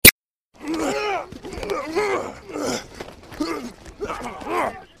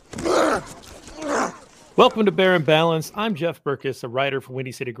Welcome to Bear and Balance. I'm Jeff Burkus, a writer for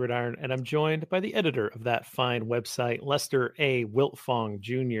Windy City Gridiron, and I'm joined by the editor of that fine website, Lester A. Wiltfong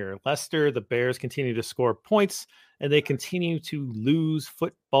Jr. Lester, the Bears continue to score points, and they continue to lose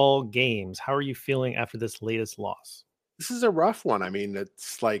football games. How are you feeling after this latest loss? This is a rough one. I mean,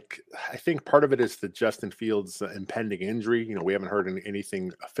 it's like I think part of it is the Justin Fields impending injury. We haven't heard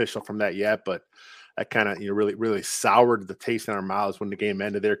anything official from that yet, but that kind of really soured the taste in our mouths when the game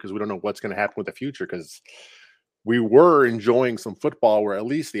ended there because we don't know what's going to happen with the future. Because we were enjoying some football where at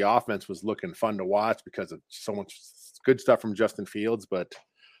least the offense was looking fun to watch because of so much good stuff from Justin Fields. But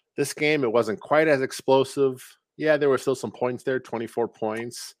this game, it wasn't quite as explosive. Yeah, there were still some points there, 24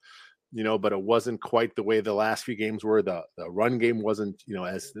 points. But it wasn't quite the way the last few games were. The run game wasn't,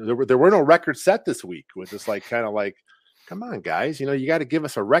 as there were no records set this week, which is kind of like, come on, guys, you got to give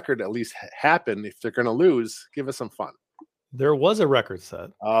us a record at least happen. If they're going to lose, give us some fun. There was a record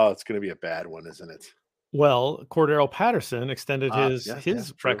set. Oh, it's going to be a bad one, isn't it? Well, Cordero Patterson extended his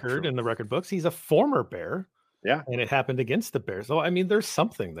record true. in the record books. He's a former Bear. Yeah. And it happened against the Bears. So, I mean, there's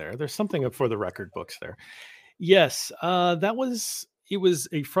something there. There's something for the record books there. Yes, it was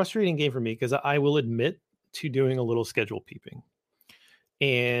a frustrating game for me because I will admit to doing a little schedule peeping.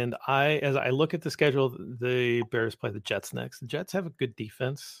 And as I look at the schedule, the Bears play the Jets next. The Jets have a good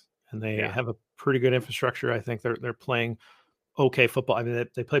defense and they have a pretty good infrastructure. I think they're playing okay football. I mean,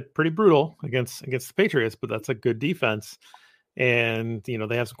 they play pretty brutal against the Patriots, but that's a good defense. And,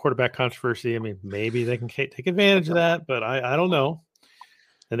 they have some quarterback controversy. I mean, maybe they can take advantage of that, but I don't know.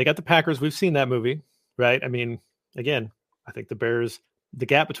 And they got the Packers. We've seen that movie, right? I mean, again, I think the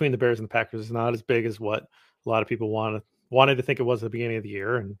gap between the Bears and the Packers is not as big as what a lot of people wanted to think it was at the beginning of the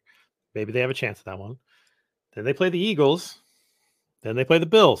year. And maybe they have a chance at that one. Then they play the Eagles. Then they play the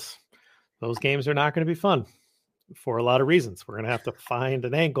Bills. Those games are not going to be fun for a lot of reasons. We're going to have to find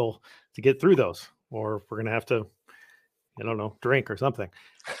an angle to get through those, or we're going to have to, I don't know, drink or something.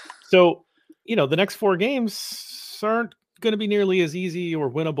 So, the next 4 games aren't going to be nearly as easy or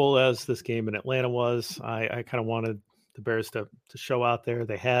winnable as this game in Atlanta was. I kind of wanted the Bears to show out there.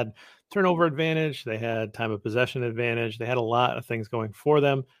 They had turnover advantage. They had time of possession advantage. They had a lot of things going for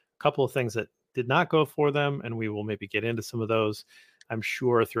them. A couple of things that did not go for them, and we will maybe get into some of those, I'm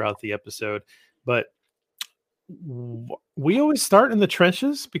sure, throughout the episode. But we always start in the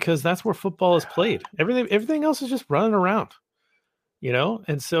trenches because that's where football is played. Everything else is just running around,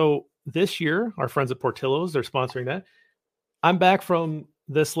 And so this year, our friends at Portillo's, they're sponsoring that. I'm back from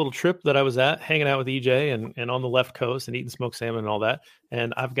this little trip that I was at, hanging out with EJ and on the left coast and eating smoked salmon and all that.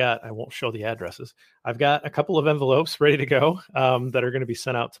 And I won't show the addresses. I've got a couple of envelopes ready to go that are going to be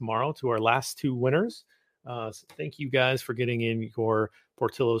sent out tomorrow to our last 2 winners. So thank you guys for getting in your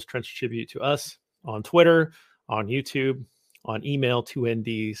Portillo's Trench tribute to us on Twitter, on YouTube, on email,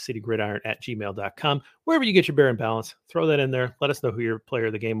 2ndcitygridiron@gmail.com. Wherever you get your Bear and Balance, throw that in there. Let us know who your player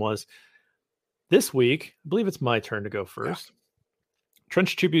of the game was. This week, I believe it's my turn to go first. Yeah.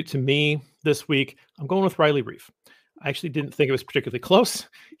 Trench tribute to me this week, I'm going with Riley Reiff. I actually didn't think it was particularly close.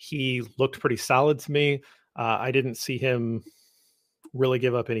 He looked pretty solid to me. I didn't see him really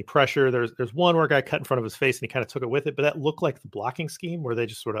give up any pressure. There's one where a guy cut in front of his face and he kind of took it with it, but that looked like the blocking scheme where they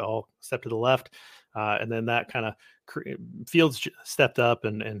just sort of all stepped to the left. And then that kind of Fields stepped up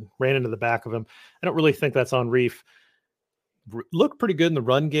and ran into the back of him. I don't really think that's on Reiff. Looked pretty good in the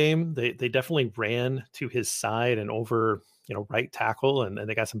run game. They definitely ran to his side and over, right tackle, and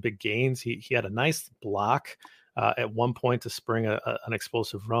they got some big gains. He had a nice block at one point to spring an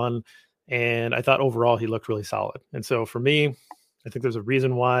explosive run. And I thought overall he looked really solid. And so for me, I think there's a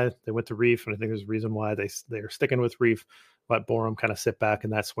reason why they went to Reiff, and I think there's a reason why they're sticking with Reiff, let Borom kind of sit back in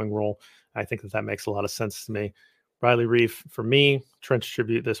that swing role. I think that makes a lot of sense to me. Riley Reiff, for me, Trench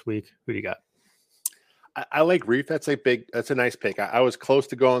tribute this week. Who do you got? I like Reiff. That's a nice pick. I was close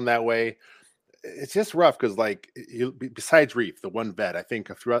to going that way. It's just rough because, besides Reiff, the one vet, I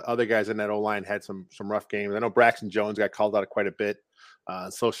think a few other guys in that O-line had some rough games. I know Braxton Jones got called out quite a bit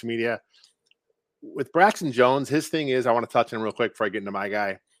on social media. With Braxton Jones, his thing is, I want to touch on him real quick before I get into my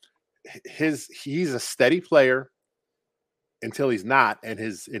guy. He's a steady player until he's not, and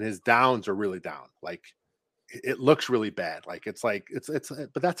his downs are really down. It looks really bad.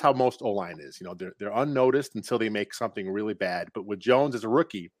 But that's how most O-line is. They're unnoticed until they make something really bad. But with Jones as a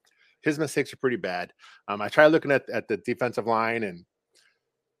rookie, his mistakes are pretty bad. I tried looking at the defensive line, and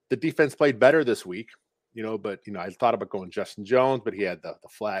the defense played better this week. But I thought about going Justin Jones, but he had the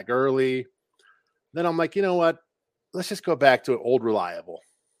flag early. Then I'm like, you know what? Let's just go back to an old reliable.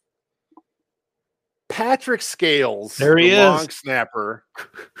 Patrick Scales, there he is, long snapper.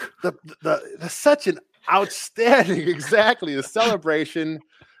 The such an outstanding, exactly, the celebration.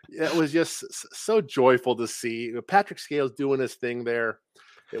 It was just so joyful to see Patrick Scales doing his thing there.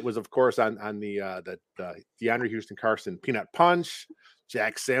 It was, of course, on the DeAndre Houston Carson peanut punch.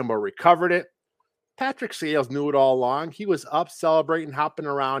 Jack Sambo recovered it. Patrick Scales knew it all along. He was up celebrating, hopping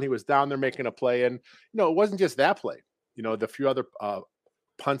around. He was down there making a play, and it wasn't just that play. The few other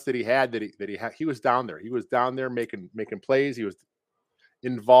punts that he had he was down there. He was down there making plays. He was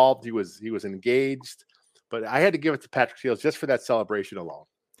involved. He was engaged. But I had to give it to Patrick Scales just for that celebration alone.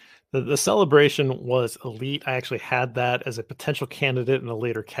 The celebration was elite. I actually had that as a potential candidate in a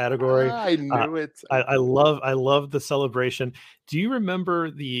later category. I knew it. I love the celebration. Do you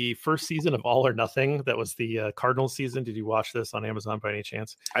remember the first season of All or Nothing? That was the Cardinals season. Did you watch this on Amazon by any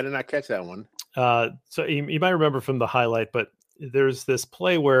chance? I did not catch that one. So you might remember from the highlight, but there's this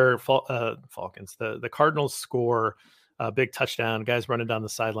play where Falcons, the Cardinals score a big touchdown, guys running down the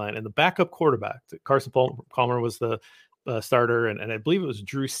sideline, and the backup quarterback, Carson Palmer, was the starter, and I believe it was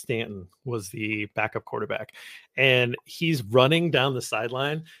Drew Stanton was the backup quarterback, and he's running down the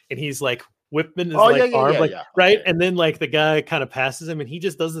sideline, and he's like whipping his arm, right, and then like the guy kind of passes him, and he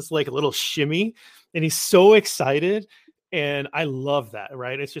just does this like a little shimmy, and he's so excited, and I love that,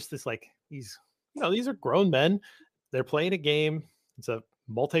 right? It's just this like these are grown men, they're playing a game, it's a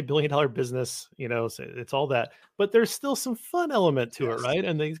multi-billion-dollar business, so it's all that, but there's still some fun element to it, right?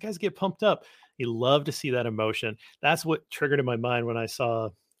 And these guys get pumped up. You love to see that emotion. That's what triggered in my mind when I saw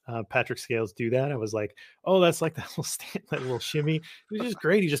Patrick Scales do that. I was like, oh, that's like that little shimmy. It was just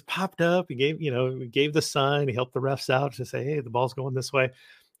great. He just popped up. He gave the sign. He helped the refs out to say, hey, the ball's going this way.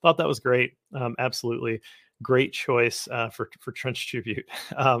 Thought that was great. Absolutely great choice for Trench Tribute.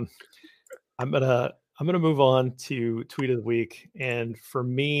 I'm gonna move on to Tweet of the Week, and for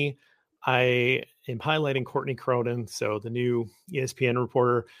me, I am highlighting Courtney Cronin, so the new ESPN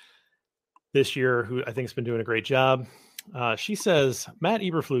reporter this year, who I think has been doing a great job. She says, Matt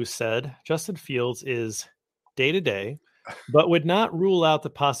Eberflus said Justin Fields is day-to-day, but would not rule out the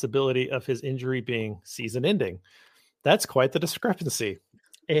possibility of his injury being season-ending. That's quite the discrepancy.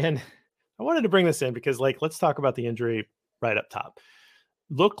 And I wanted to bring this in because, let's talk about the injury right up top.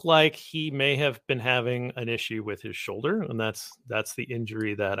 Looked like he may have been having an issue with his shoulder, and that's the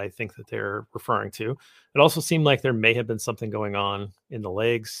injury that I think that they're referring to. It also seemed like there may have been something going on in the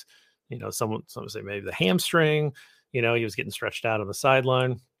legs. Some say maybe the hamstring, he was getting stretched out on the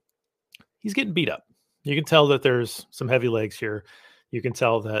sideline. He's getting beat up. You can tell that there's some heavy legs here. You can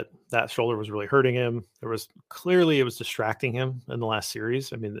tell that shoulder was really hurting him. It was distracting him in the last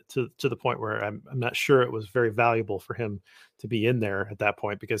series. I mean, to the point where I'm not sure it was very valuable for him to be in there at that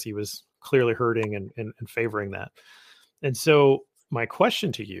point, because he was clearly hurting and favoring that. And so my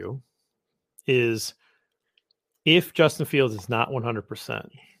question to you is, if Justin Fields is not 100%,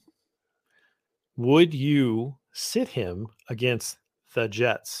 would you sit him against the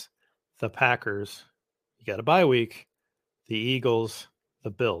Jets, the Packers? You got a bye week, the Eagles,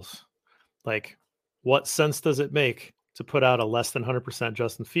 the Bills. What sense does it make to put out a less than 100%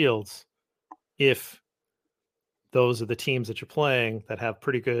 Justin Fields if those are the teams that you're playing that have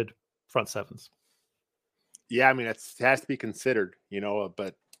pretty good front sevens? Yeah, I mean, it has to be considered,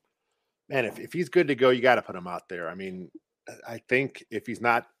 but man, if he's good to go, you got to put him out there. I mean, I think if he's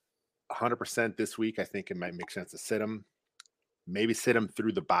not 100% this week, I think it might make sense to sit him, maybe sit him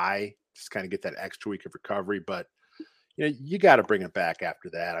through the bye, just kind of get that extra week of recovery. But you got to bring it back after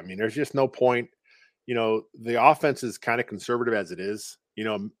that. I mean, there's just no point. The offense is kind of conservative as it is.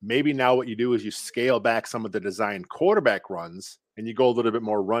 Maybe now what you do is you scale back some of the design quarterback runs, and you go a little bit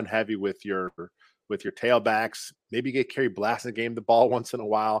more run heavy with your tailbacks. Maybe you get Kerry Blasingame the ball once in a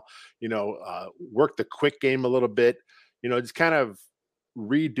while. Work the quick game a little bit. Just kind of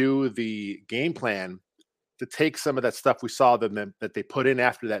redo the game plan to take some of that stuff we saw that they put in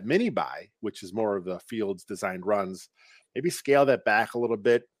after that mini bye, which is more of the Fields designed runs. Maybe scale that back a little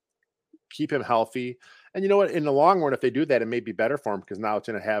bit, keep him healthy. And you know what? In the long run, if they do that, it may be better for him, because now it's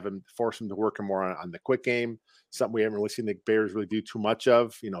going to force him to work more on the quick game, something we haven't really seen the Bears really do too much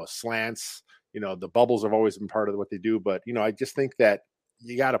of. Slants. The bubbles have always been part of what they do, but I just think that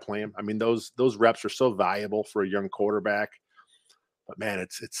you got to play him. I mean, those reps are so valuable for a young quarterback. But man,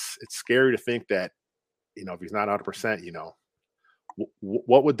 it's scary to think that, if he's not 100%,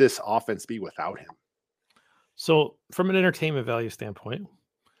 what would this offense be without him? So from an entertainment value standpoint,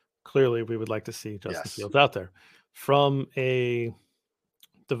 clearly we would like to see Justin Fields out there. From a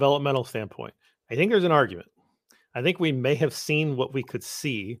developmental standpoint, I think there's an argument. I think we may have seen what we could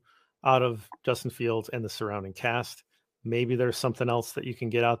see out of Justin Fields and the surrounding cast. Maybe there's something else that you can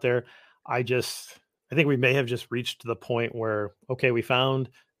get out there. I think we may have just reached the point where, okay, we found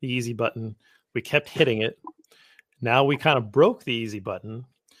the easy button. We kept hitting it. Now we kind of broke the easy button.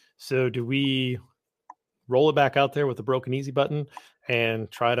 So do we roll it back out there with the broken easy button and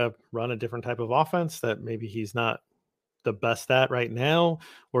try to run a different type of offense that maybe he's not the best at right now?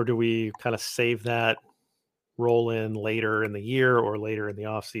 Or do we kind of save that, roll in later in the year or later in the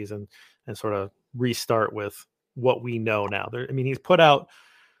off season and sort of restart with what we know now? I mean, he's put out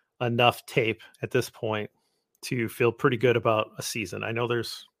enough tape at this point to feel pretty good about a season. I know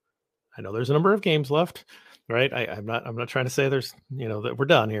there's a number of games left, right? I'm not trying to say there's, that we're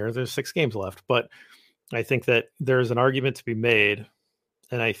done here. There's 6 games left, but I think that there's an argument to be made,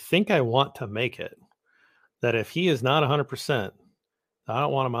 and I think I want to make it, that if he is not 100%, I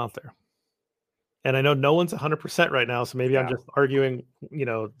don't want him out there. And I know no one's 100% right now, so maybe I'm just arguing,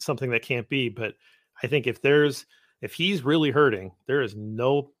 something that can't be. But I think if he's really hurting, there is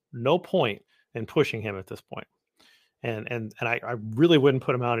no point in pushing him at this point. And I really wouldn't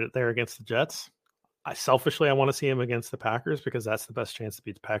put him out there against the Jets. Selfishly, I want to see him against the Packers because that's the best chance to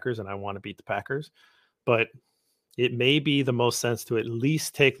beat the Packers, and I want to beat the Packers. But it may be the most sense to at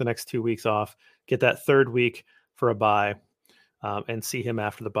least take the next 2 weeks off, get that third week for a bye, and see him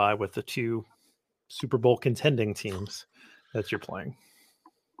after the bye with the 2 Super Bowl contending teams that you're playing.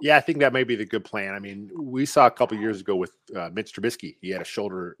 Yeah, I think that may be the good plan. I mean, we saw a couple of years ago with Mitch Trubisky. He had a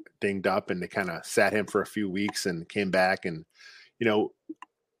shoulder dinged up, and they kind of sat him for a few weeks and came back. And,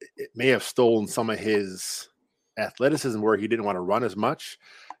 it may have stolen some of his athleticism where he didn't want to run as much.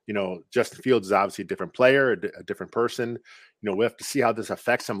 Justin Fields is obviously a different player, a different person. We have to see how this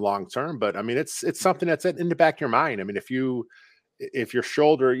affects him long term. But, I mean, it's something that's in the back of your mind. I mean, if your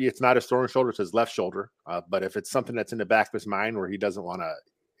shoulder, it's not his throwing shoulder, it's his left shoulder. But if it's something that's in the back of his mind where he doesn't want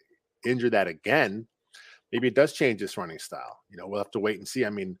to injure that again, maybe it does change his running style. We'll have to wait and see.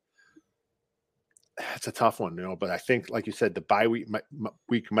 I mean, it's a tough one, but I think, like you said, the bye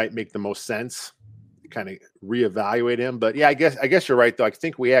week might make the most sense, kind of reevaluate him. But yeah, I guess you're right, though. I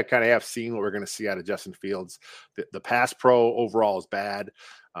think we have seen what we're going to see out of Justin Fields. The pass pro overall is bad.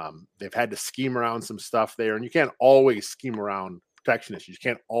 They've had to scheme around some stuff there, and you can't always scheme around protection issues. You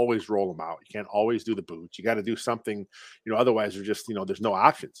can't always roll them out. You can't always do the boots. You got to do something, otherwise they're just, there's no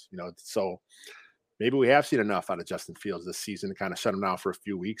options, so maybe we have seen enough out of Justin Fields this season to kind of shut him down for a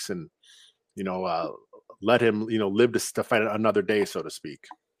few weeks and, let him, live to fight another day, so to speak.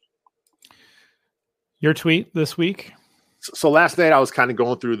 Your tweet this week. So last night I was kind of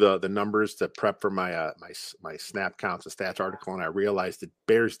going through the numbers to prep for my my snap counts and stats article, and I realized that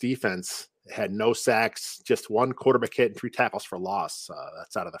Bears defense had no sacks, just 1 quarterback hit and 3 tackles for loss.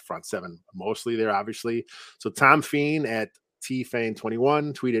 That's out of the front 7, mostly there, obviously. So Tom Feen at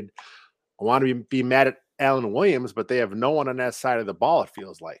TFane21 tweeted, "I want to be mad at Allen Williams, but they have no one on that side of the ball, it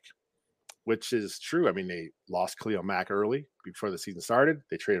feels like," which is true. I mean, they lost Khalil Mack early before the season started.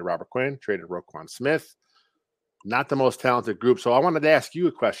 They traded Robert Quinn, traded Roquan Smith. Not the most talented group. So I wanted to ask you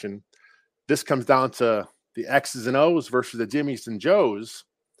a question. This comes down to the X's and O's versus the Jimmys and Joes.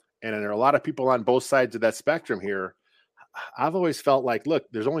 And there are a lot of people on both sides of that spectrum here. I've always felt like, look,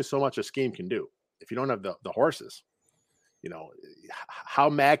 there's only so much a scheme can do if you don't have the horses. How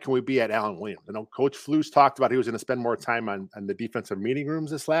mad can we be at Allen Williams? I know Coach Flus talked about he was going to spend more time on the defensive meeting rooms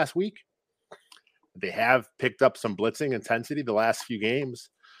this last week. They have picked up some blitzing intensity the last few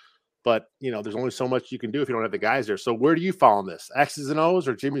games. But, there's only so much you can do if you don't have the guys there. So where do you fall on this? X's and O's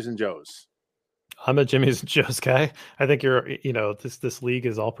or Jimmys and Joes? I'm a Jimmy's and Joe's guy. I think this league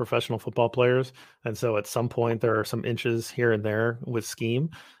is all professional football players. And so at some point there are some inches here and there with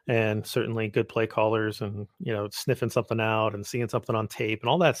scheme, and certainly good play callers and, sniffing something out and seeing something on tape and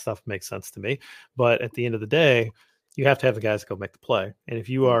all that stuff makes sense to me. But at the end of the day, you have to have the guys go make the play. And if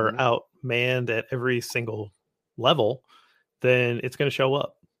you are outmanned at every single level, then it's going to show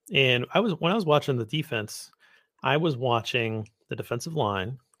up. And when I was watching the defense, I was watching the defensive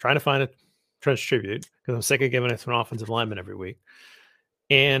line, trying to find a trench tribute because I'm sick of giving it to an offensive lineman every week.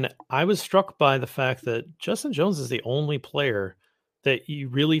 And I was struck by the fact that Justin Jones is the only player that you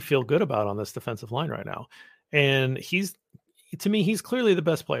really feel good about on this defensive line right now. And he's clearly the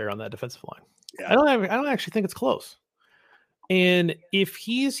best player on that defensive line. Yeah. I don't actually think it's close. And if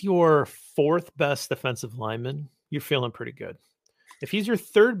he's your 4th best defensive lineman, you're feeling pretty good. If he's your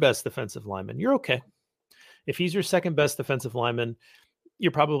 3rd best defensive lineman, you're okay. If he's your 2nd best defensive lineman,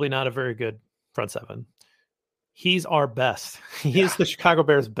 you're probably not a very good front 7. He's our best. He is the Chicago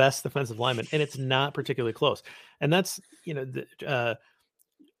Bears' best defensive lineman, and it's not particularly close. And that's, I've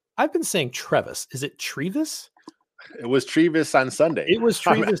been saying Trevis. Is it Trevis? It was Trevis on Sunday. It was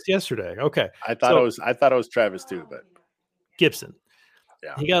Trevis yesterday. Okay. I thought it was Travis too, but Gibson.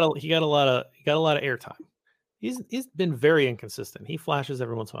 Yeah. He got a lot of airtime. He's been very inconsistent. He flashes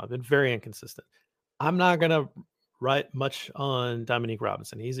every once in a while. Been very inconsistent. I'm not going to right much on Dominique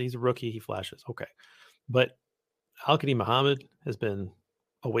Robinson. He's a rookie. He flashes. Okay. But Al-Qadim Muhammad has been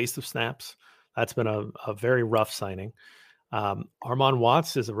a waste of snaps. That's been a very rough signing. Armon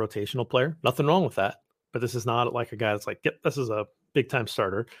Watts is a rotational player. Nothing wrong with that. But this is not like a guy that's like, yep, this is a big-time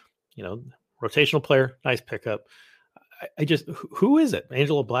starter. Rotational player, nice pickup. I just, who is it?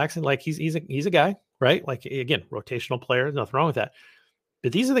 Angelo Blackson? Like, he's a guy, right? Like, again, rotational player. Nothing wrong with that.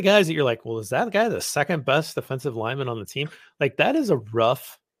 But these are the guys that you're like, well, is that guy the second best defensive lineman on the team? Like, that is a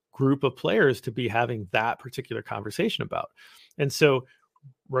rough group of players to be having that particular conversation about. And so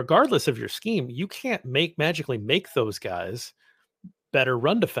regardless of your scheme, you can't magically make those guys better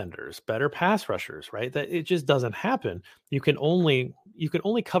run defenders, better pass rushers, right? That it just doesn't happen. You can only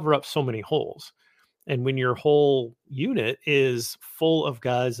cover up so many holes. And when your whole unit is full of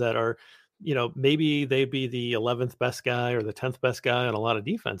guys that are, maybe they'd be the 11th best guy or the 10th best guy on a lot of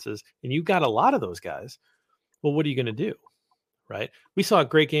defenses, and you've got a lot of those guys, well, what are you going to do? Right? We saw a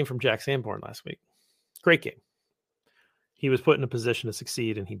great game from Jack Sanborn last week. Great game. He was put in a position to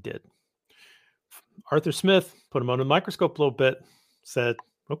succeed, and he did. Arthur Smith put him under the microscope a little bit, said,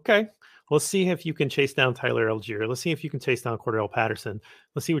 okay, let's see if you can chase down Tyler Algier. Let's see if you can chase down Cordell Patterson.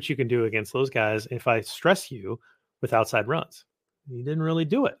 Let's see what you can do against those guys if I stress you with outside runs. He didn't really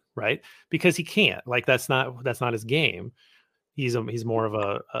do it, right? Because he can't. Like, that's not his game. He's more of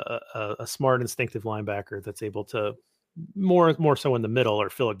a smart, instinctive linebacker that's able to more so in the middle or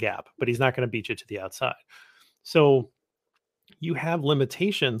fill a gap, but he's not going to beat you to the outside. So you have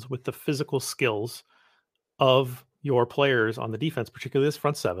limitations with the physical skills of your players on the defense, particularly this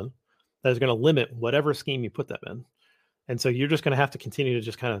front seven, that is going to limit whatever scheme you put them in. And so you're just going to have to continue to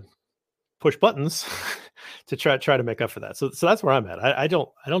just kind of push buttons to try to make up for that. So that's where I'm at. I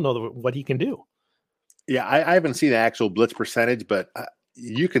don't know what he can do. Yeah, I haven't seen the actual blitz percentage, but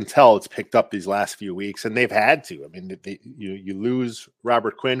you can tell it's picked up these last few weeks, and they've had to. I mean, you lose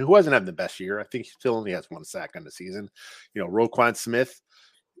Robert Quinn, who wasn't having the best year. I think he still only has 1 sack on the season. Roquan Smith,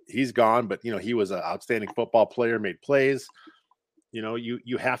 he's gone, but he was an outstanding football player, made plays.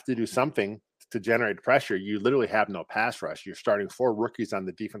 You have to do something to generate pressure. You literally have no pass rush. You're starting 4 rookies on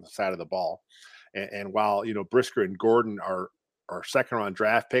the defensive side of the ball, and while Brisker and Gordon are second-round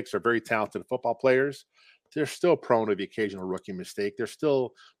draft picks, are very talented football players, they're still prone to the occasional rookie mistake. They're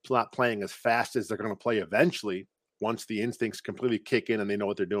still not playing as fast as they're going to play eventually once the instincts completely kick in and they know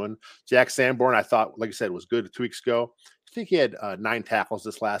what they're doing. Jack Sanborn, I thought, like I said, was good 2 weeks ago. I think he had 9 tackles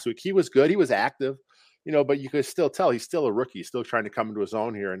this last week. He was good. He was active, but you could still tell he's still a rookie. He's still trying to come into his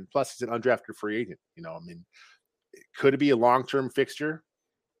own here. And plus, he's an undrafted free agent. Could it be a long-term fixture?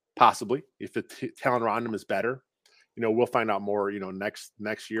 Possibly, if the talent around him is better. We'll find out more,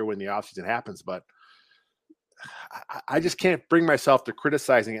 next year when the offseason happens. But I just can't bring myself to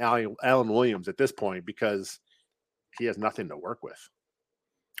criticizing Alan Williams at this point because he has nothing to work with.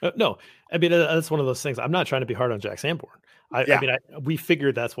 No, I mean, that's one of those things. I'm not trying to be hard on Jack Sanborn. We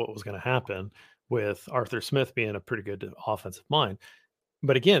figured that's what was going to happen with Arthur Smith being a pretty good offensive mind.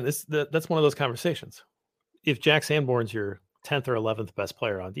 But again, that's one of those conversations. If Jack Sanborn's your 10th or 11th best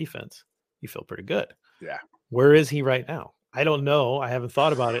player on defense, you feel pretty good. Yeah. Where is he right now? I don't know. I haven't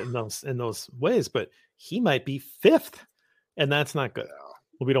thought about it in those ways, but he might be 5th, and that's not good. No.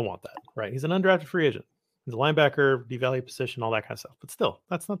 Well, we don't want that, right? He's an undrafted free agent. He's a linebacker, devalued position, all that kind of stuff. But still,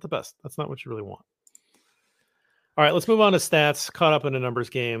 that's not the best. That's not what you really want. All right, let's move on to stats. Caught up in a numbers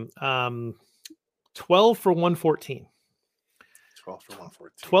game. 12 for 114. 12 for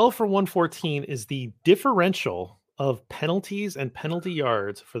 114. 12 for 114 is the differential of penalties and penalty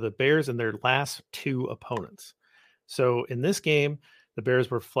yards for the Bears and their last 2 opponents. So in this game, the Bears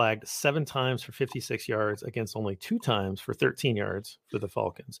were flagged 7 times for 56 yards against only 2 times for 13 yards for the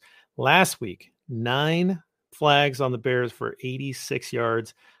Falcons. Last week, 9 flags on the Bears for 86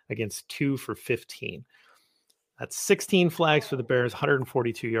 yards against 2 for 15. That's 16 flags for the Bears,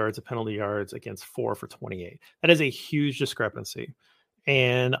 142 yards of penalty yards against 4 for 28. That is a huge discrepancy.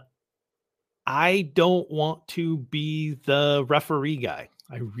 And I don't want to be the referee guy.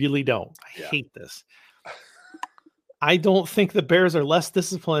 I really don't. I hate this. I don't think the Bears are less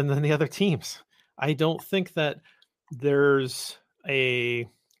disciplined than the other teams. I don't think that there's a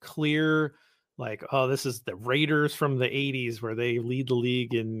clear, this is the Raiders from the 80s where they lead the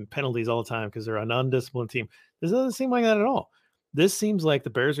league in penalties all the time because they're an undisciplined team. This doesn't seem like that at all. This seems like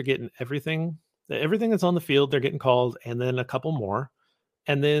the Bears are getting everything that's on the field, they're getting called, and then a couple more.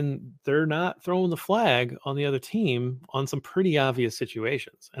 And then they're not throwing the flag on the other team on some pretty obvious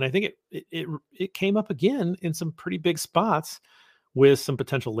situations. And I think it came up again in some pretty big spots with some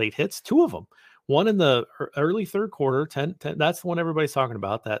potential late hits, 2 of them. One in the early third quarter, 10, that's the one everybody's talking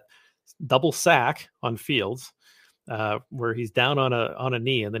about, that double sack on Fields. where he's down on a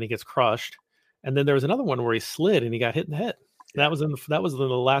knee and then he gets crushed. And then there was another one where he slid and he got hit in the head. That was in the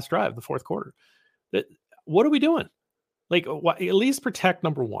last drive, the fourth quarter. What are we doing? Like, at least protect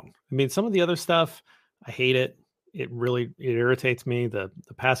number one. I mean, some of the other stuff, I hate it. It irritates me. The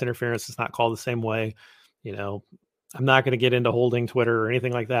pass interference is not called the same way. I'm not going to get into holding Twitter or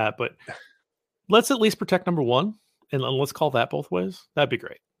anything like that, but let's at least protect number one, and let's call that both ways. That'd be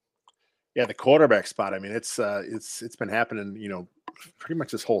great. Yeah, the quarterback spot. I mean, it's been happening, pretty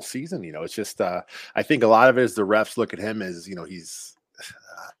much this whole season. It's just I think a lot of it is the refs look at him as, he's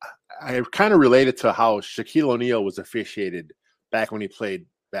I kind of related to how Shaquille O'Neal was officiated back when he played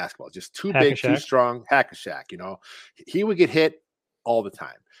basketball. Just too big, too strong, hack-a-shack. He would get hit all the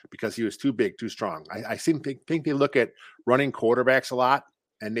time because he was too big, too strong. I think they look at running quarterbacks a lot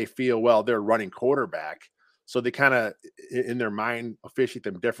and they feel, well, they're running quarterback. So they kind of, in their mind, officiate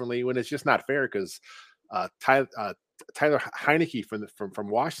them differently when it's just not fair because Tyler Heineke from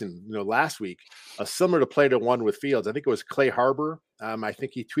Washington, last week, similar to play to one with Fields. I think it was Clay Harbor. I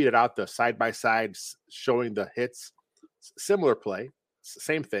think he tweeted out the side-by-side showing the hits. Similar play,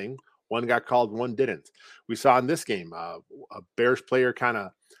 same thing. One got called, one didn't. We saw in this game, a Bears player kind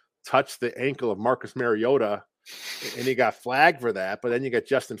of touched the ankle of Marcus Mariota, and he got flagged for that. But then you got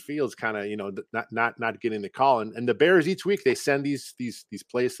Justin Fields kind of, not getting the call. And the Bears each week they send these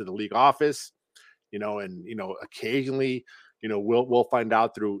plays to the league office, and occasionally, we'll find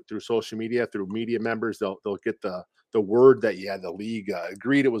out through social media, through media members, they'll get the word that the league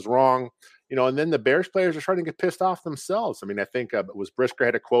agreed it was wrong, and then the Bears players are starting to get pissed off themselves. I mean, I think it was Brisker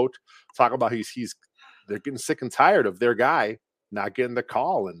had a quote talk about they're getting sick and tired of their guy not getting the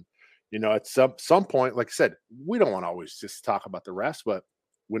call. And, at some point, like I said, we don't want to always just talk about the refs, but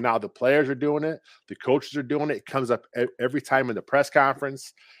when now the players are doing it, the coaches are doing it, it comes up every time in the press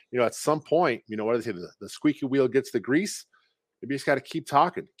conference. At some point, what do they say? The squeaky wheel gets the grease. Maybe you just got to keep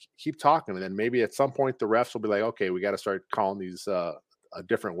talking. And then maybe at some point the refs will be like, okay, we got to start calling these a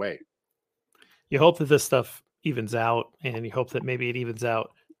different way. You hope that this stuff evens out, and you hope that maybe it evens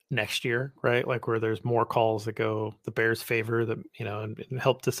out next year, right? Like where there's more calls that go the Bears' favor that, and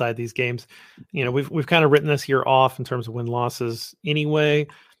help decide these games. We've kind of written this year off in terms of win losses anyway.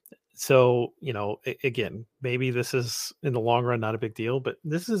 So, again, maybe this is in the long run not a big deal, but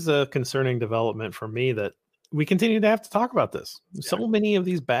this is a concerning development for me that we continue to have to talk about this. Yeah. So many of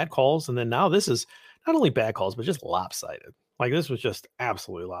these bad calls, and then now this is not only bad calls, but just lopsided. Like this was just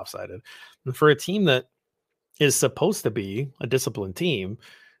absolutely lopsided. And for a team that is supposed to be a disciplined team,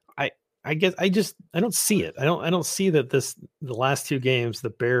 I guess I don't see it. I don't see that the last two games, the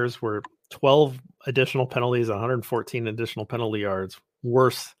Bears were 12 additional penalties, 114 additional penalty yards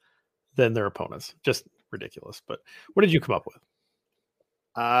worse than their opponents. Just ridiculous. But what did you come up with?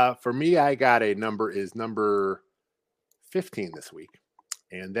 For me, I got number 15 this week.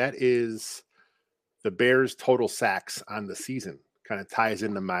 And that is the Bears total sacks on the season. Kind of ties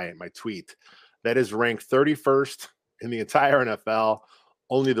into my tweet. That is ranked 31st in the entire NFL.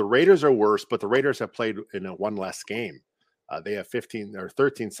 Only the Raiders are worse, but the Raiders have played in one less game. They have 15 or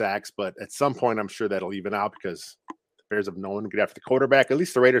 13 sacks, but at some point, I'm sure that'll even out because the Bears have no one to get after the quarterback. At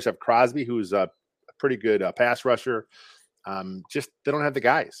least the Raiders have Crosby, who's a pretty good pass rusher. Just they don't have the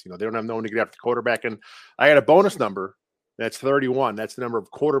guys. They don't have no one to get after the quarterback. And I got a bonus number that's 31. That's the number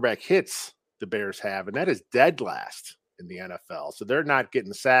of quarterback hits the Bears have, and that is dead last in the NFL. So they're not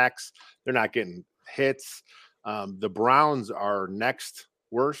getting sacks. They're not getting hits. The Browns are next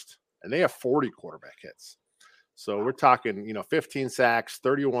worst, and they have 40 quarterback hits. So we're talking, 15 sacks,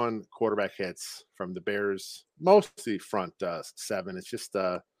 31 quarterback hits from the Bears, mostly front seven. It's just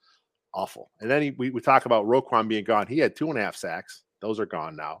awful. And then we talk about Roquan being gone. He had 2.5 sacks. Those are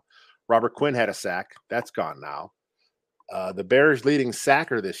gone now. Robert Quinn had a sack. That's gone now. The Bears' leading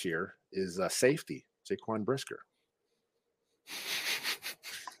sacker this year is safety, Jaquan Brisker.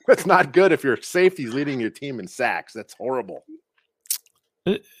 That's not good if your safety's leading your team in sacks. That's horrible.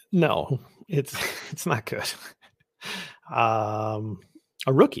 No, it's not good. A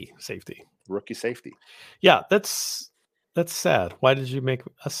rookie safety. Yeah, that's sad. Why did you make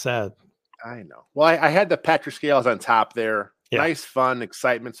us sad? I know. Well, I had the Patrick Scales on top there. Yeah. Nice, fun,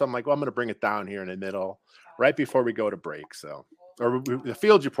 excitement. So I'm like, well, I'm going to bring it down here in the middle right before we go to break. So, or the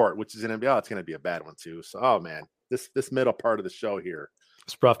Fields Report, which is going to be, it's going to be a bad one too. So, oh man, this middle part of the show here.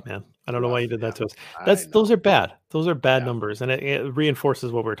 It's rough, man. I don't know why you did that to us. Those are bad. Those are bad numbers, and it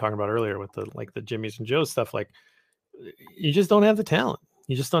reinforces what we were talking about earlier with the Jimmys and Joes stuff. Like, you just don't have the talent.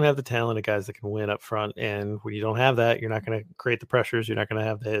 You just don't have the talent of guys that can win up front. And when you don't have that, you're not going to create the pressures. You're not going to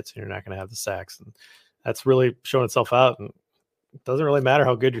have the hits, and you're not going to have the sacks. And that's really showing itself out. And it doesn't really matter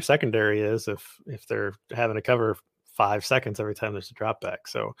how good your secondary is if they're having to cover 5 seconds every time there's a drop back.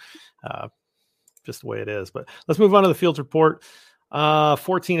 So just the way it is. But let's move on to the Fields report.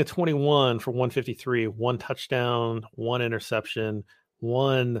 14 of 21 for 153, 1 touchdown, 1 interception,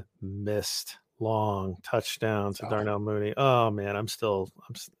 1 missed long touchdown to Darnell Mooney. Oh man,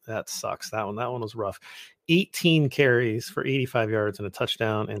 that sucks. That one was rough. 18 carries for 85 yards and a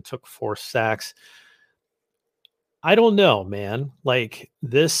touchdown and took 4 sacks. I don't know, man. Like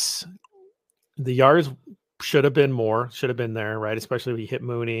this, the yards should have been more, should have been there, right? Especially when you hit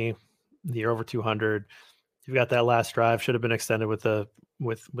Mooney, you're over 200. You've got that last drive, should have been extended with the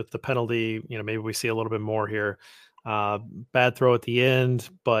penalty. Maybe we see a little bit more here. Bad throw at the end,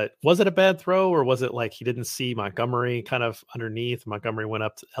 but was it a bad throw or was it like he didn't see Montgomery kind of underneath? Montgomery went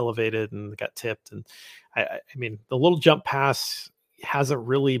up elevated and got tipped. And I mean, the little jump pass hasn't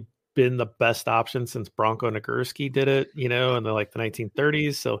really been the best option since Bronco Nagurski did it, in the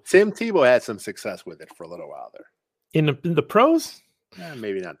 1930s. So Tim Tebow had some success with it for a little while there. In the pros?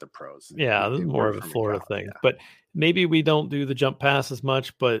 Maybe not the pros. Yeah, this is more of a Florida thing. Yeah. But maybe we don't do the jump pass as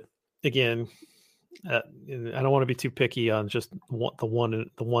much. But again, I don't want to be too picky on just the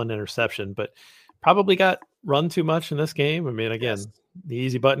one interception, but probably got run too much in this game. I mean, again, the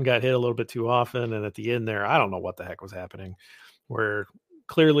easy button got hit a little bit too often, and at the end there, I don't know what the heck was happening. Where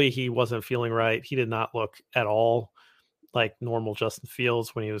clearly he wasn't feeling right. He did not look at all like normal Justin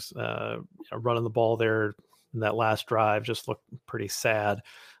Fields when he was running the ball there. And that last drive just looked pretty sad.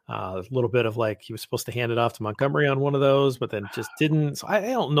 A little bit of like he was supposed to hand it off to Montgomery on one of those, but then just didn't. So I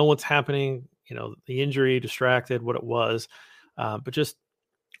don't know what's happening. The injury distracted what it was, but just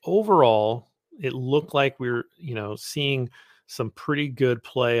overall, it looked like we were, seeing some pretty good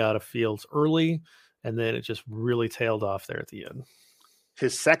play out of Fields early, and then it just really tailed off there at the end.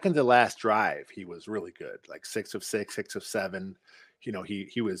 His second to last drive, he was really good, like 6 of 6, 6 of 7.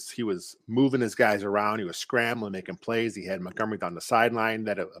 He was moving his guys around. He was scrambling, making plays. He had Montgomery down the sideline,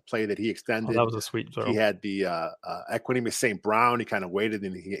 that a play that he extended. Oh, that was a sweet throw. He had the Equanimeous St. Brown. He kind of waited,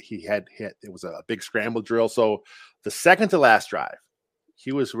 and he had it was a big scramble drill. So the second to last drive,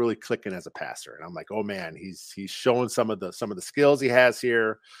 he was really clicking as a passer, and I'm like, oh man, he's showing some of the skills he has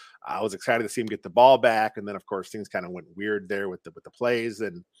here. I was excited to see him get the ball back, and then of course things kind of went weird there with the plays.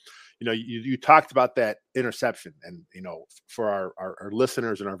 And you talked about that interception, and for our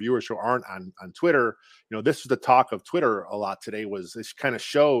listeners and our viewers who aren't on Twitter, this was the talk of Twitter a lot today. Was this kind of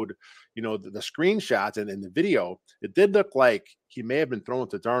showed the screenshots and in the video, it did look like he may have been thrown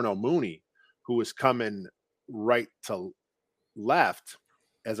to Darnell Mooney, who was coming right to left,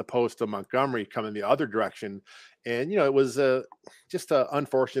 as opposed to Montgomery coming the other direction. And, it was just an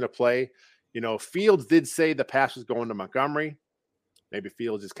unfortunate play. Fields did say the pass was going to Montgomery. Maybe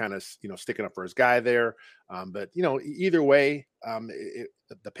Fields is kind of, sticking up for his guy there. But, either way,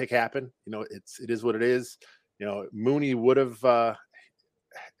 the pick happened. It is what it is. Mooney would have,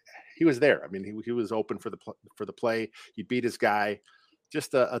 he was there. I mean, he was open for the play. He beat his guy.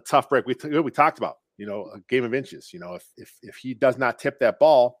 Just a tough break. We talked about, a game of inches. If he does not tip that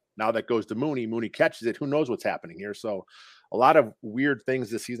ball, now that goes to Mooney. Mooney catches it. Who knows what's happening here? So a lot of weird things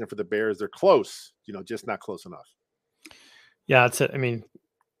this season for the Bears. They're close, just not close enough. Yeah, that's it. I mean,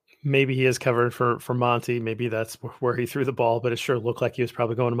 maybe he is covered for Monty. Maybe that's where he threw the ball, but it sure looked like he was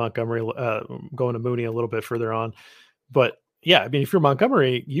probably going to Montgomery, going to Mooney a little bit further on. But yeah, I mean, if you're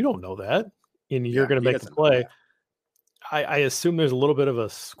Montgomery, you don't know that, and you're going to make the play. I assume there's a little bit of a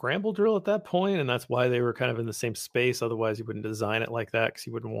scramble drill at that point, and that's why they were kind of in the same space. Otherwise, you wouldn't design it like that because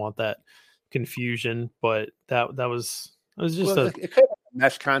you wouldn't want that confusion. But that was just it could have a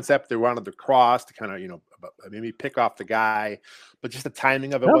mesh concept. They wanted to cross to kind of maybe pick off the guy, but just the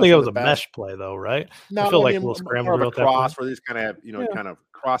timing of it. I don't think it was a mesh play though, right? No, I feel like a little scramble drill cross where they just kind of kind of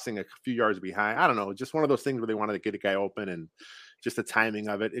crossing a few yards behind. I don't know, just one of those things where they wanted to get a guy open and. Just the timing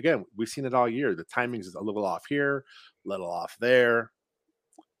of it. Again, we've seen it all year. The timing is a little off here, a little off there.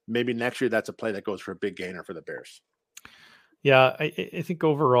 Maybe next year that's a play that goes for a big gainer for the Bears. Yeah, I think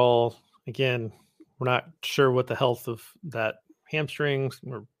overall, again, we're not sure what the health of that hamstring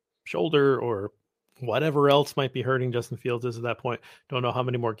or shoulder or whatever else might be hurting Justin Fields is at that point. Don't know how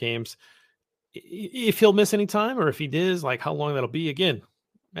many more games. If he'll miss any time or if he does, like how long that'll be. Again,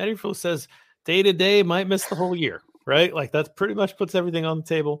 Matt Eberflus says day to day might miss the whole year. Right? Like that's pretty much puts everything on the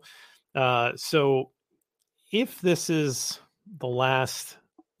table. So if this is the last,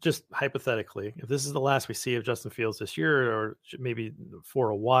 just hypothetically, if this is the last we see of Justin Fields this year, or maybe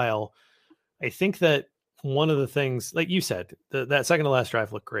for a while, I think that one of the things, like you said, that second to last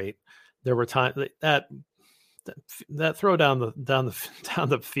drive looked great. There were times that throw down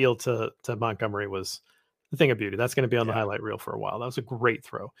the field to Montgomery was the thing of beauty. That's going to be on the Yeah. highlight reel for a while. That was a great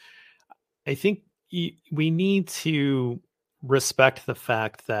throw. I think we need to respect the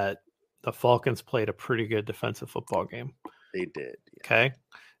fact that the Falcons played a pretty good defensive football game. They did. Yeah. Okay.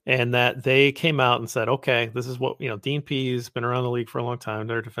 And that they came out and said, okay, this is what, Dean Pease been around the league for a long time.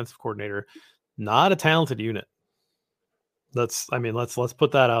 They're a defensive coordinator, not a talented unit. Let's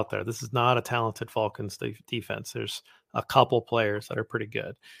put that out there. This is not a talented Falcons defense. There's a couple players that are pretty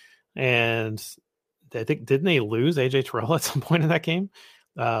good. And I think, didn't they lose AJ Terrell at some point in that game?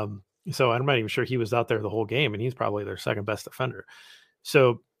 So I'm not even sure he was out there the whole game, and he's probably their second best defender.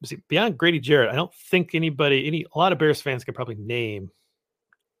 So beyond Grady Jarrett, I don't think a lot of Bears fans could probably name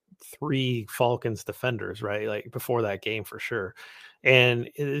 3 Falcons defenders, right? Like before that game for sure. And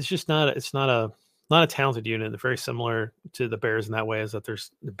it's just not a talented unit. They're very similar to the Bears in that way, is that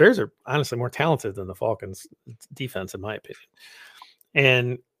the Bears are honestly more talented than the Falcons defense, in my opinion.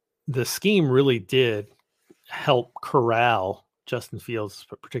 And the scheme really did help corral Justin Fields,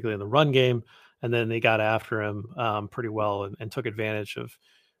 particularly in the run game. And then they got after him pretty well and took advantage of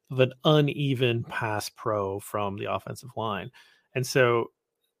an uneven pass pro from the offensive line. And so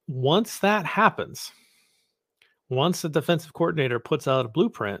once that happens, once the defensive coordinator puts out a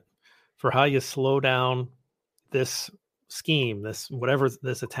blueprint for how you slow down this scheme, whatever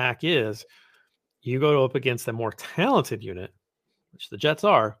this attack is, you go up against a more talented unit, which the Jets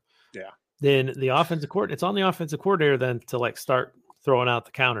are. Yeah. Then the offensive coordinator, it's on the offensive coordinator then to start throwing out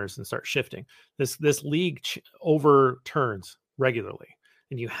the counters and start shifting. This league overturns regularly,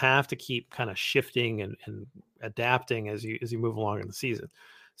 and you have to keep kind of shifting and adapting as you move along in the season.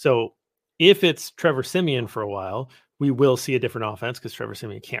 So if it's Trevor Siemian for a while, we will see a different offense because Trevor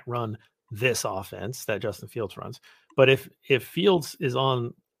Siemian can't run this offense that Justin Fields runs. But if Fields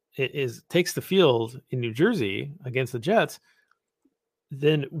takes the field in New Jersey against the Jets,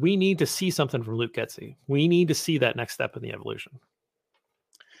 then we need to see something from Luke Getsy. We need to see that next step in the evolution.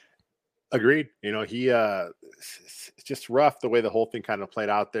 Agreed. It's just rough the way the whole thing kind of played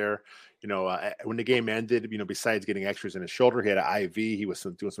out there. When the game ended, besides getting extras in his shoulder, he had an IV. He was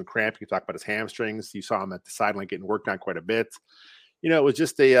doing some cramping. You talk about his hamstrings. You saw him at the sideline getting worked on quite a bit. It was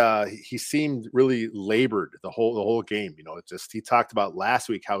just he seemed really labored the whole game. He talked about last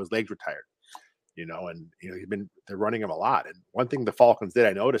week how his legs were tired. They're running him a lot. And one thing the Falcons did,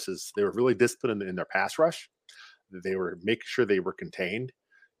 I noticed, is they were really disciplined in their pass rush. They were making sure they were contained.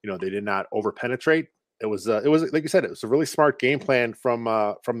 They did not over penetrate. It was like you said, it was a really smart game plan from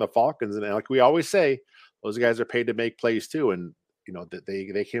the Falcons. And like we always say, those guys are paid to make plays too. And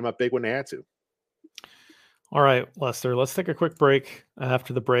they came up big when they had to. All right, Lester, let's take a quick break.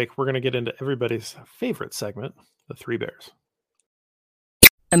 After the break, we're going to get into everybody's favorite segment, the Three Bears.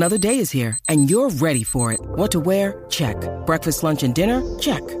 Another day is here, and you're ready for it. What to wear? Check. Breakfast, lunch, and dinner?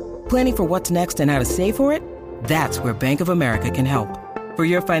 Check. Planning for what's next and how to save for it? That's where Bank of America can help. For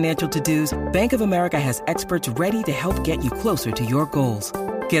your financial to-dos, Bank of America has experts ready to help get you closer to your goals.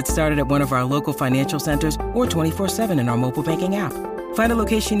 Get started at one of our local financial centers or 24/7 in our mobile banking app. Find a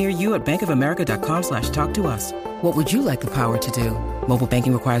location near you at bankofamerica.com/talktous. What would you like the power to do? Mobile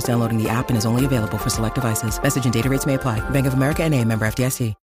banking requires downloading the app and is only available for select devices. Message and data rates may apply. Bank of America NA, member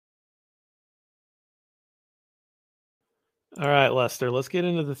FDIC. All right, Lester, let's get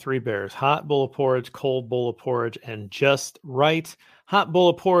into the Three Bears. Hot bowl of porridge, cold bowl of porridge, and just right. Hot bowl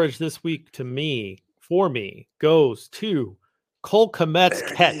of porridge this week for me, goes to Cole Kmet's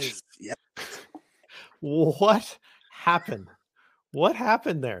catch. Yep. What happened? What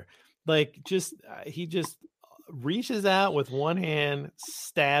happened there? He just reaches out with one hand,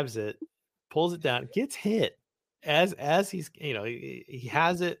 stabs it, pulls it down, gets hit as he's, he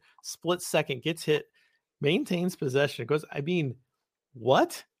has it, split second, gets hit, maintains possession. Goes,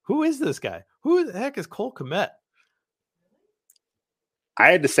 what? Who is this guy? Who the heck is Cole Kmet?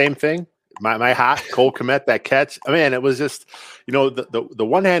 I had the same thing. My hot Cole Kmet, that catch. It was just, the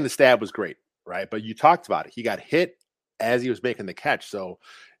one-handed stab was great, right? But you talked about it. He got hit as he was making the catch. So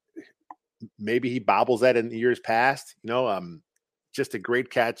maybe he bobbles that in the years past. Just a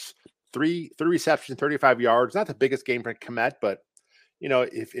great catch. Three receptions, 35 yards. Not the biggest game for Kmet, but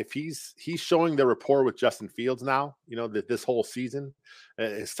if he's showing the rapport with Justin Fields now, that this whole season,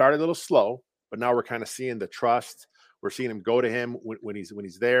 it started a little slow, but now we're kind of seeing the trust. We're seeing him go to him when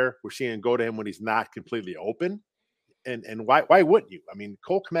he's there. We're seeing him go to him when he's not completely open. And why wouldn't you?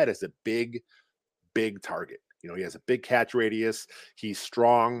 Cole Kmet is a big target. He has a big catch radius. He's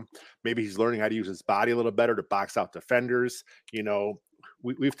strong. Maybe he's learning how to use his body a little better to box out defenders.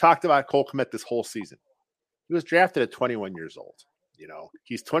 We've talked about Cole Kmet this whole season. He was drafted at 21 years old.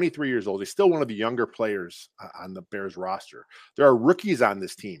 He's 23 years old. He's still one of the younger players on the Bears roster. There are rookies on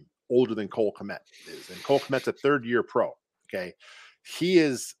this team older than Cole Kmet is. And Cole Kmet's a third-year pro. Okay.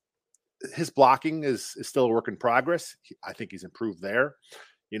 His blocking is still a work in progress. I think he's improved there.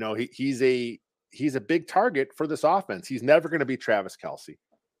 You know, he's a big target for this offense. He's never going to be Travis Kelce.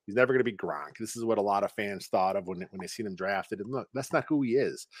 He's never going to be Gronk. This is what a lot of fans thought of when they seen him drafted. And look, that's not who he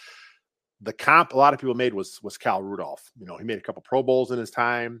is. The comp a lot of people made was Cal Rudolph. You know, he made a couple Pro Bowls in his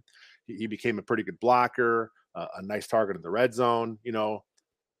time. He became a pretty good blocker, a nice target in the red zone. You know,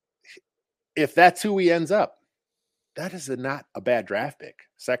 if that's who he ends up, that is not a bad draft pick.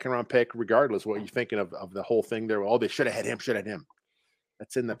 Second round pick, regardless what you're thinking of the whole thing there. Oh, they should have had him.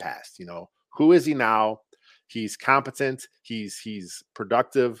 That's in the past. You know, who is he now? He's competent. He's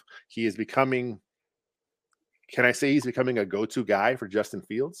productive. He is becoming, can I say he's becoming a go-to guy for Justin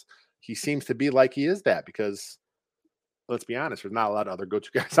Fields? He seems to be like he is that, because let's be honest, there's not a lot of other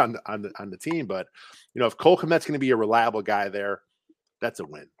go-to guys on the team. But, you know, if Cole Kmet's going to be a reliable guy there, that's a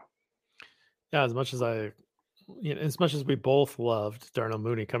win. Yeah, as much as we both loved Darnell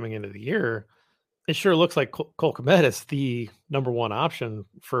Mooney coming into the year, it sure looks like Cole Kmet is the number one option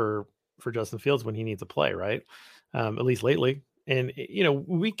for Justin Fields when he needs to play, right? At least lately. And, you know,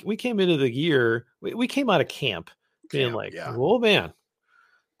 we came into the year, we came out of camp being oh man,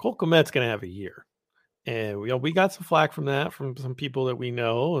 Cole Kmet's going to have a year. And we got some flack from that, from some people that we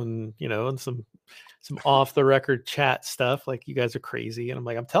know, and, you know, and some off the record chat stuff like, you guys are crazy. And I'm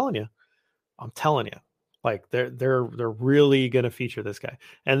like, I'm telling you, like they're really going to feature this guy.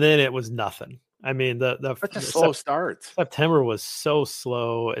 And then it was nothing. I mean, such a slow start. September was so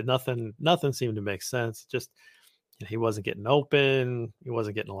slow, and nothing seemed to make sense. Just, you know, he wasn't getting open. He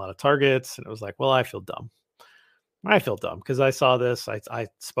wasn't getting a lot of targets. And it was like, well, I feel dumb because I saw this. I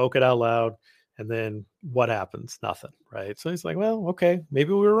spoke it out loud. And then what happens? Nothing. Right. So he's like, well, okay,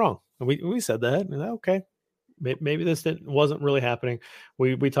 maybe we were wrong. And we said that. And okay, maybe this wasn't really happening.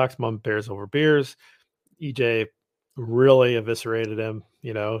 We talked about Bears over beers. EJ really eviscerated him,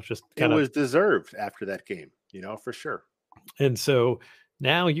 you know, just kind of. It was deserved after that game, you know, for sure. And so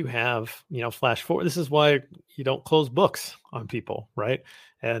now you have, you know, flash forward. This is why you don't close books on people, right?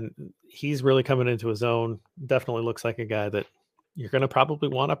 And he's really coming into his own. Definitely looks like a guy that you're going to probably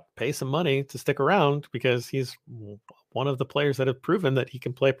want to pay some money to stick around, because he's one of the players that have proven that he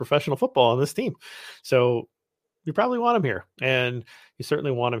can play professional football on this team. So you probably want him here, and you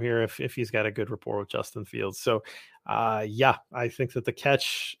certainly want him here if he's got a good rapport with Justin Fields. So yeah, I think that the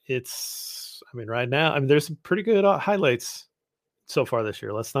catch, right now, there's some pretty good highlights so far this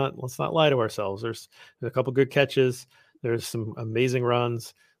year. Let's not lie to ourselves. There's a couple good catches. There's some amazing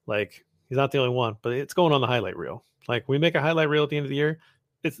runs. Like, he's not the only one, but it's going on the highlight reel. Like, we make a highlight reel at the end of the year,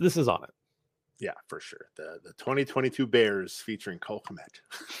 this is on it. Yeah, for sure. The 2022 Bears featuring Cole Kmet.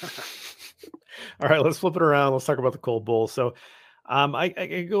 All right, let's flip it around. Let's talk about the Cold Bowl. So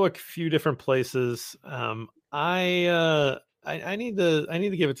I go a few different places. I need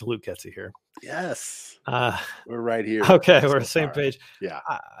to give it to Luke Getsy here. Yes. We're right here. Okay, we're on the same page. Yeah.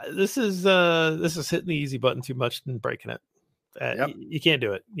 This is hitting the easy button too much and breaking it. Yep. You can't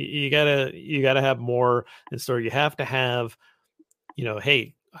do it. You gotta have more in store. You have to have, you know,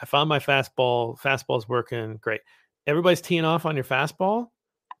 hey, I found my fastball. Fastball's working great. Everybody's teeing off on your fastball.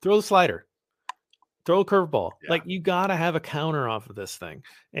 Throw the slider. Throw a curveball. Yeah. Like, you gotta have a counter off of this thing,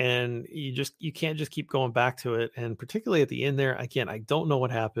 and you can't just keep going back to it. And particularly at the end there, again, I don't know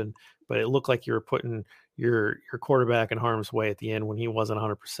what happened, but it looked like you were putting your quarterback in harm's way at the end when he wasn't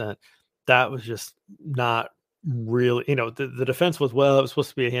 100%. That was just not really, you know, the defense was, well, it was supposed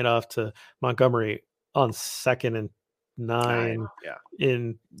to be a handoff to Montgomery on 2nd and 9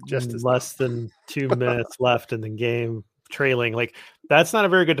 in just less than 2 minutes left in the game, trailing. Like, that's not a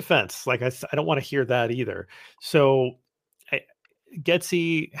very good defense. Like, I don't want to hear that either. So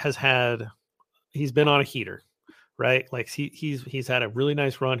Getsy he's been on a heater, right? Like, he's had a really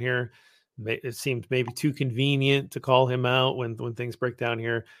nice run here. It seemed maybe too convenient to call him out when things break down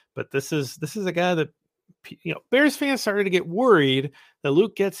here. But this is a guy that, you know, Bears fans started to get worried that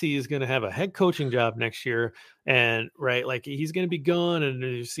Luke Getsy is going to have a head coaching job next year, and right, like, he's going to be gone. And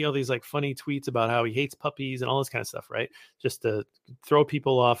you see all these like funny tweets about how he hates puppies and all this kind of stuff, right? Just to throw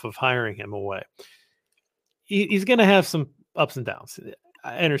people off of hiring him away. He's going to have some ups and downs.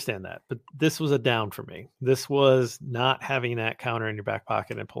 I understand that, but this was a down for me. This was not having that counter in your back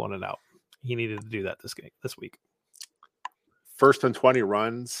pocket and pulling it out. He needed to do that this week. 1st and 20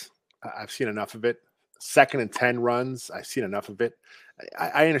 runs, I've seen enough of it. 2nd and 10 runs, I've seen enough of it.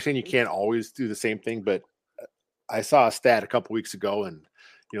 I understand you can't always do the same thing, but I saw a stat a couple weeks ago, and,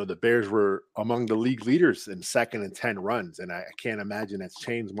 you know, the Bears were among the league leaders in 2nd and 10 runs, and I can't imagine that's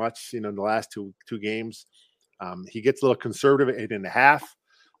changed much, you know, in the last two games. He gets a little conservative at 8.5.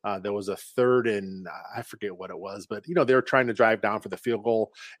 There was a third and I forget what it was, but they were trying to drive down for the field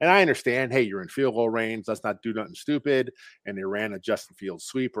goal. And I understand, hey, you're in field goal range. Let's not do nothing stupid. And they ran a Justin Fields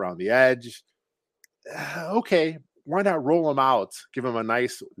sweep around the edge. Okay, why not roll them out? Give them a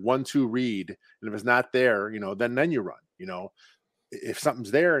nice 1-2 read. And if it's not there, then you run. If something's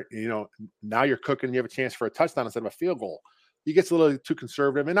there, now you're cooking. You have a chance for a touchdown instead of a field goal. He gets a little too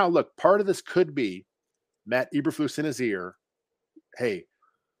conservative. And now look, part of this could be Matt Eberflus in his ear. Hey,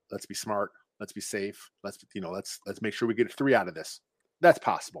 let's be smart. Let's be safe. Let's make sure we get 3 out of this. That's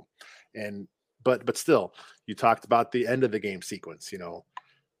possible. But still, you talked about the end of the game sequence,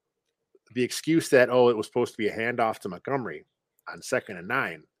 the excuse that, it was supposed to be a handoff to Montgomery on 2nd and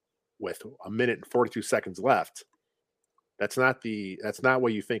 9 with 1 minute and 42 seconds left. That's not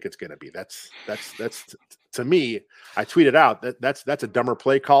what you think it's going to be. That's to me, I tweeted out that's a dumber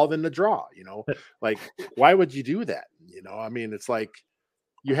play call than the draw, like, why would you do that? I mean, it's like,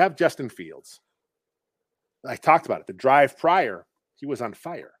 you have Justin Fields. I talked about it. The drive prior, he was on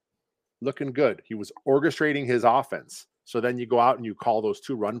fire, looking good. He was orchestrating his offense. So then you go out and you call those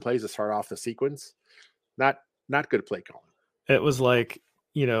 2 run plays to start off the sequence. Not good play calling. It was like,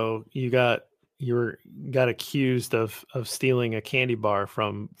 you got accused of stealing a candy bar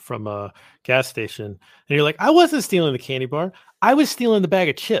from a gas station, and you're like, I wasn't stealing the candy bar. I was stealing the bag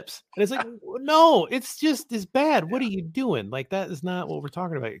of chips. And it's like, no, it's just as bad. What are you doing? Like, that is not what we're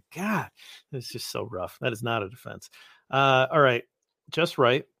talking about. God, it's just so rough. That is not a defense. All right. Just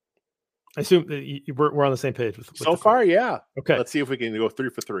right. I assume that we're on the same page with so far. Yeah. Okay. Let's see if we can go 3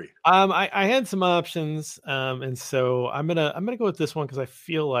 for 3. I had some options. And so I'm going to go with this one, 'cause I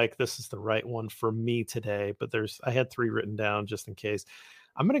feel like this is the right one for me today, but I had 3 written down just in case.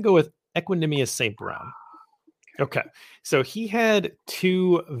 I'm going to go with Equanimeous St. Brown. Okay. So he had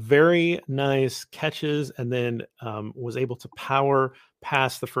 2 very nice catches and then was able to power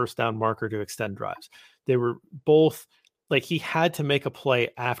past the first down marker to extend drives. They were both, like, he had to make a play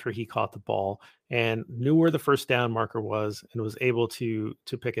after he caught the ball and knew where the first down marker was and was able to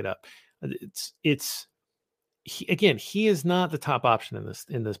pick it up. He is not the top option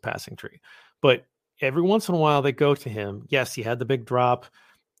in this passing tree, but every once in a while they go to him. Yes, he had the big drop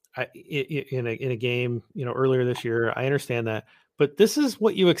in a game, earlier this year. I understand that, but this is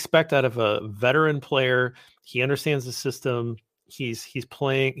what you expect out of a veteran player. He understands the system. He's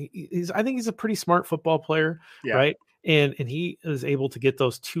playing. I think he's a pretty smart football player, right? And he is able to get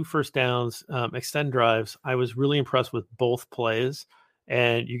those 2 first downs, extend drives. I was really impressed with both plays,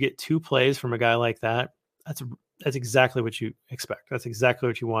 and you get 2 plays from a guy like that. That's exactly what you expect. That's exactly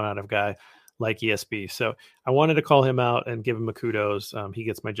what you want out of a guy like ESB. So I wanted to call him out and give him a kudos. He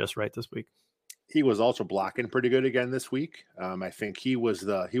gets my just right this week. He was also blocking pretty good again this week. I think he was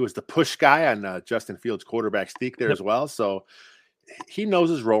the push guy on Justin Fields' quarterback sneak there as well. So he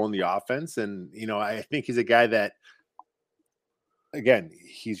knows his role in the offense, and I think he's a guy that, again,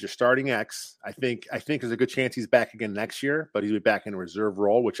 he's your starting X. I think there's a good chance he's back again next year, but he'll be back in a reserve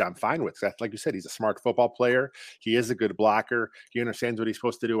role, which I'm fine with. Like you said, he's a smart football player. He is a good blocker. He understands what he's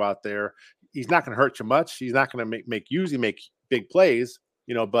supposed to do out there. He's not going to hurt you much. He's not going to usually make big plays,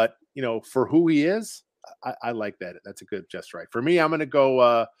 but for who he is, I like that. That's a good just right. For me, I'm going to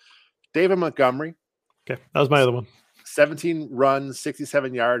go David Montgomery. Okay. That was my other one. 17 runs,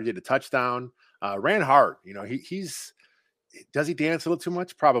 67 yards, did a touchdown, ran hard. Does he dance a little too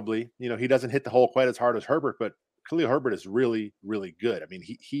much? Probably. He doesn't hit the hole quite as hard as Herbert, but Khalil Herbert is really, really good. I mean,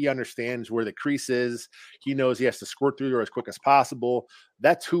 he understands where the crease is. He knows he has to squirt through there as quick as possible.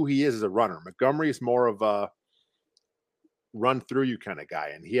 That's who he is as a runner. Montgomery is more of a run through you kind of guy,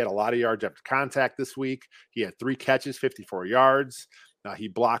 and he had a lot of yards after contact this week. He had 3 catches, 54 yards. He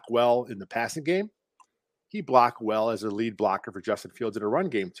blocked well in the passing game. He blocked well as a lead blocker for Justin Fields in a run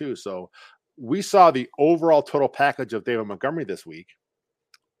game too. So we saw the overall total package of David Montgomery this week.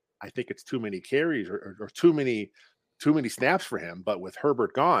 I think it's too many carries or too many snaps for him. But with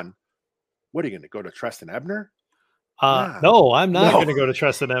Herbert gone, what are you going to go to Treston Ebner? No, I'm not going to go to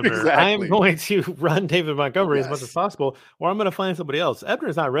Treston Ebner. Exactly. I'm going to run David Montgomery as much as possible, or I'm going to find somebody else. Ebner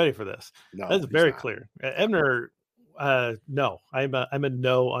is not ready for this. No, that's very clear. Ebner, no, I'm a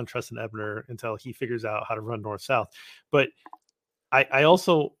no on Treston Ebner until he figures out how to run north-south. But I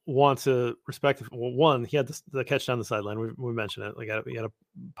also want to respect. Well, one, he had the catch down the sideline. We mentioned it. We got to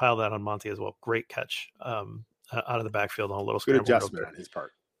pile that on Monty as well. Great catch out of the backfield on a little good scramble. adjustment on his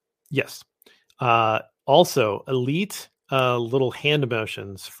part. Yes. Also, elite little hand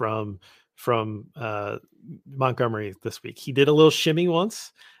motions from Montgomery this week. He did a little shimmy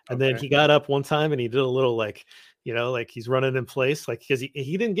once, and then he got up one time and he did a little like like he's running in place, like, because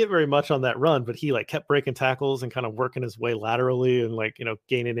he didn't get very much on that run, but he like kept breaking tackles and kind of working his way laterally and like,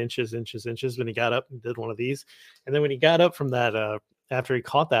 gaining inches when he got up and did one of these. And then when he got up from that, after he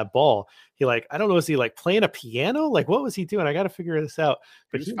caught that ball, he like, I don't know, is he like playing a piano? Like, what was he doing? I got to figure this out.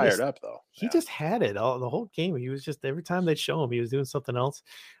 But he was fired up though. He just had it all the whole game. He was just, every time they'd show him, he was doing something else.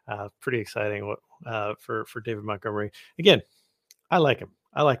 Pretty exciting for David Montgomery. Again, I like him.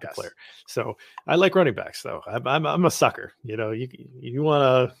 I like the player. So I like running backs though. I'm a sucker. You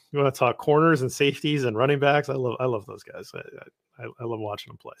want to talk corners and safeties and running backs. I love those guys. I love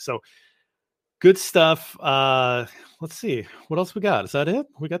watching them play. So good stuff. Let's see what else we got. Is that it?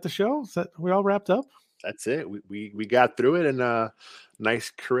 We got the show. Is that we all wrapped up? That's it. We got through it in a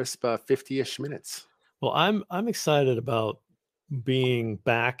nice crisp 50-ish minutes. Well, I'm excited about being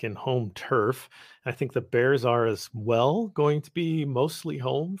back in home turf. I think the Bears are as well going to be mostly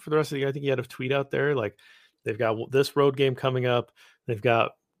home for the rest of the year. I think you had a tweet out there like they've got this road game coming up. They've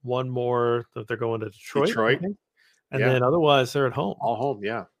got one more that they're going to Detroit. And then otherwise they're at home. All home,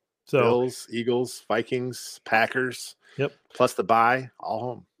 yeah. So Bills, Eagles, Vikings, Packers. Yep. Plus the bye, all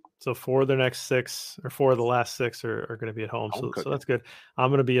home. So 4 of the last 6 are going to be at home. So that's good. I'm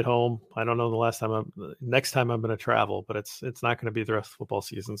going to be at home. I don't know next time I'm going to travel, but it's not going to be the rest of the football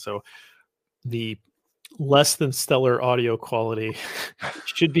season. So the less than stellar audio quality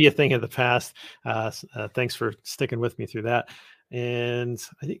should be a thing of the past. Thanks for sticking with me through that. And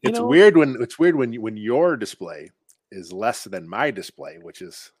I think it's weird when your display is less than my display, which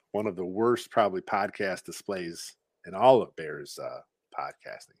is one of the worst probably podcast displays in all of Bears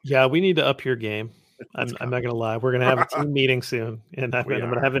podcasting. Yeah, we need to up your game. I'm not going to lie. We're going to have a team meeting soon, and I'm going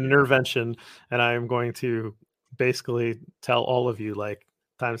to have an intervention, and I am going to basically tell all of you, like,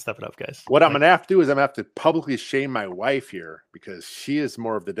 time to step it up, guys. What I'm going to have to do is I'm going to have to publicly shame my wife here because she is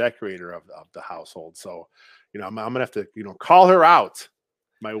more of the decorator of the household. So, I'm going to have to, call her out,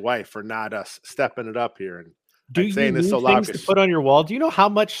 my wife, for not us stepping it up here. And do you need things to put on your wall? Do you know how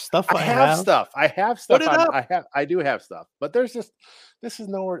much stuff I have? I have stuff. I do have stuff, but this is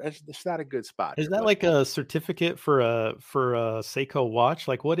nowhere. It's not a good spot. Is that like a certificate for a Seiko watch?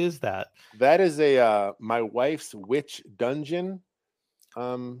 Like, what is that? That is my wife's witch dungeon. I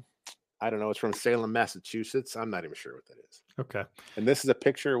don't know. It's from Salem, Massachusetts. I'm not even sure what that is. Okay. And this is a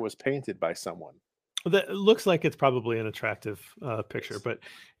picture was painted by someone. That looks like it's probably an attractive picture, but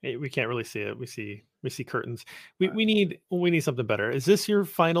we can't really see it. We see curtains. We need something better. Is this your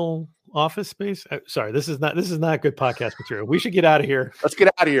final office space? Sorry, this is not good podcast material. We should get out of here. Let's get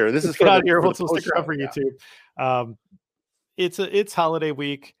out of here. We'll stick around for YouTube. It's holiday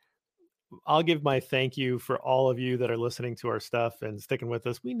week. I'll give my thank you for all of you that are listening to our stuff and sticking with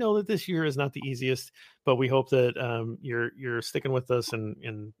us. We know that this year is not the easiest, but we hope that you're sticking with us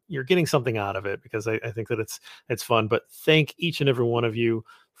and you're getting something out of it, because I think that it's fun. But thank each and every one of you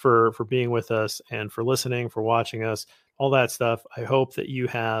for being with us and for listening, for watching us, all that stuff. I hope that you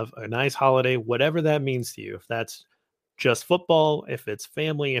have a nice holiday, whatever that means to you. If that's just football, if it's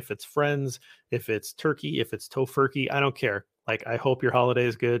family, if it's friends, if it's turkey, if it's tofurkey, I don't care. Like, I hope your holiday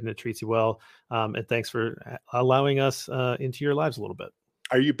is good and it treats you well. And thanks for allowing us into your lives a little bit.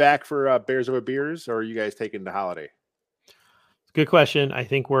 Are you back for Bears Over Beers, or are you guys taking the holiday? Good question. I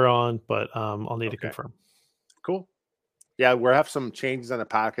think we're on, but I'll need to confirm. Cool. Yeah, we'll have some changes on the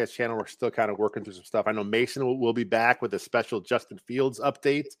podcast channel. We're still kind of working through some stuff. I know Mason will be back with a special Justin Fields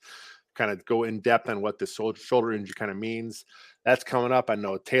update, kind of go in depth on what the shoulder injury kind of means. That's coming up. I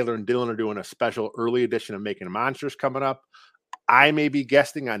know Taylor and Dylan are doing a special early edition of Making Monsters coming up. I may be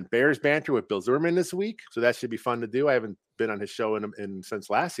guesting on Bears Banter with Bill Zimmerman this week, so that should be fun to do. I haven't been on his show in since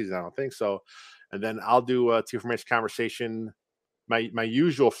last season, I don't think so. And then I'll do a Team Formation Conversation, my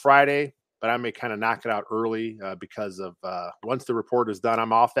usual Friday, but I may kind of knock it out early because of once the report is done,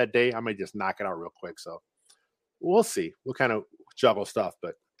 I'm off that day. I may just knock it out real quick. So we'll see. We'll kind of juggle stuff,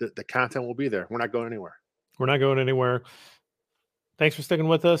 but the content will be there. We're not going anywhere. We're not going anywhere. Thanks for sticking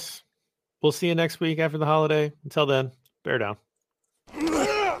with us. We'll see you next week after the holiday. Until then, bear down.